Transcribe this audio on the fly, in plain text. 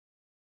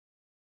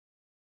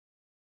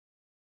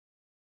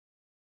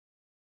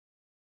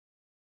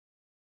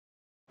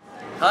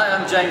Hi,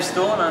 I'm James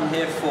Thorne. I'm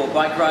here for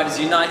Bike Riders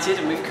United,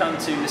 and we've come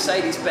to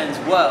Mercedes-Benz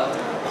World,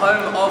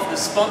 home of the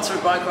sponsor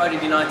of Bike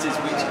Riders United,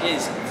 which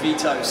is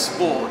Vito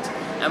Sport.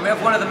 And we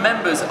have one of the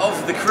members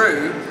of the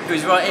crew,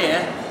 who's right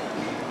here.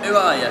 Who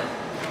are you?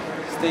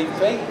 Steve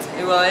Peat.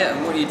 Who are you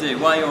and what do you do?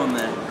 Why are you on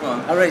there? Go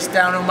on. I race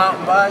downhill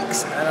mountain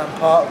bikes and I'm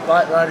part of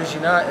Bike Riders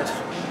United.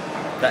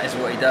 That is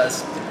what he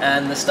does.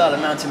 And the style of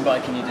mountain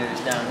biking you do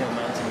is downhill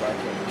mountain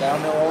biking.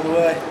 Downhill all the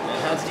way.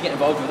 How did you get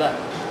involved with that?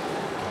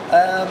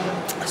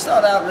 I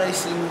started out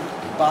racing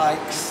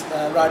bikes,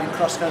 riding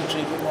cross country,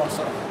 a bit more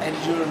sort of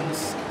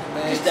endurance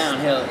based. Because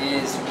downhill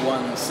is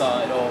one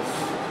side of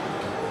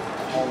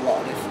a whole lot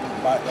of different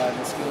bike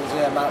riding skills.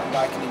 Yeah, mountain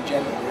biking in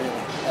general,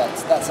 really.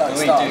 That's how it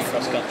we started. We do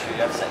cross country,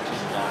 you have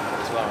sections of downhill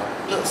as well,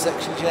 right? Little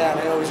sections, yeah,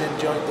 and I always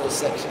enjoyed those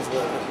sections a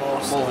little bit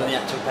more. More than the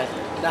actual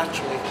pedaling?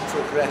 Naturally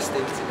progressed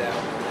into down.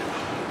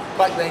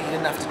 Back then you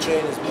didn't have to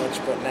train as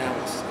much, but now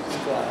it's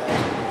quite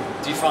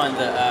hard. Do you find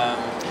that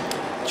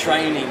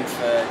training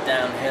for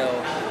downhill,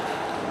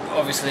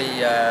 obviously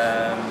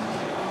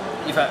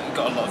you've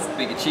got a lot of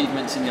big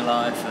achievements in your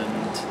life,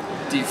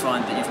 and do you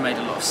find that you've made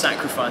a lot of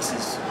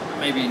sacrifices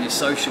maybe in your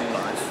social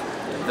life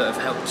that have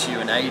helped you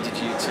and aided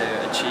you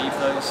to achieve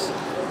those?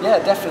 Yeah,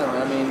 definitely.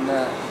 I mean,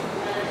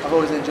 I've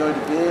always enjoyed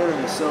the beer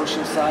and the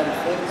social side of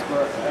things,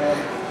 but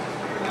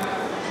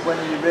when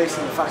you're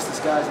racing the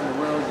fastest guys in the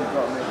world, you've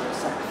got to make those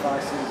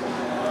sacrifices, and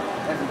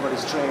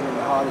everybody's training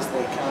the hardest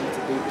they can to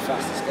beat the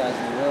fastest guys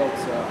in the world.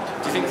 So,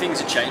 do you think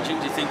things are changing?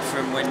 Do you think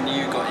from when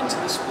you got into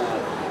the sport,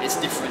 it's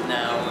different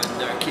now,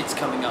 and there are kids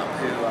coming up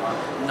who are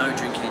no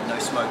drinking, no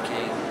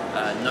smoking,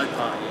 no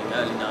partying,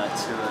 early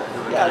nights, who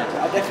are yeah,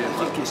 I definitely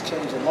think it's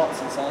changed a lot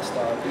since I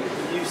started.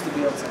 We used to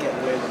be able to get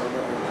away with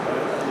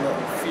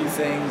a few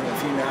things, a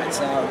few nights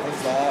out, and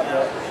things like that,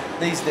 but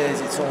these days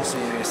it's all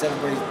serious.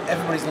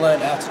 Everybody's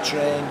learned how to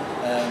train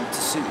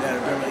to suit their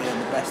ability and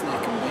the best they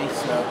can be.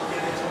 So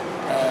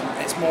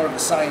it's more of a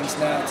science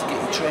now to get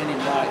your training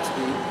right to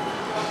be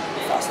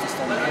the fastest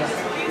on the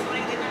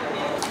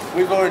hill.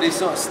 We've already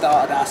sort of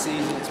started our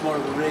season. It's more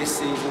of a race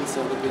season,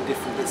 so there'll be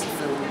different bits of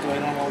filming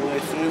going on all the way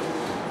through.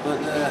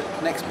 But the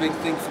next big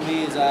thing for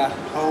me is our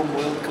home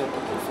World Cup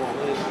up at Fort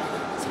Lee.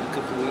 It's in a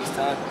couple of weeks'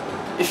 time.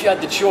 If you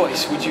had the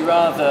choice, would you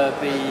rather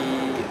be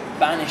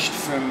banished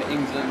from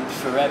England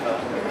forever,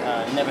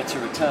 never to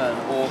return,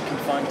 or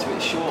confined to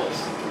its shores?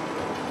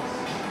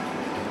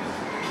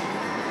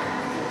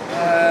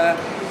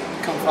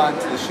 Confined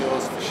to the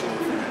shores for sure.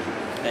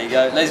 There you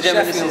go. Ladies and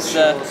gentlemen,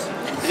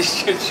 this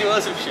is the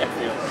shores of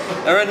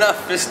Sheffield. Are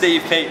enough for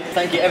Steve Peat.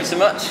 Thank you ever so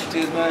much.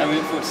 Cheers, mate. And we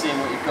look forward to seeing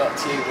what you've got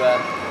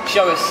to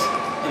show us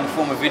in the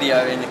form of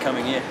video in the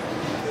coming year.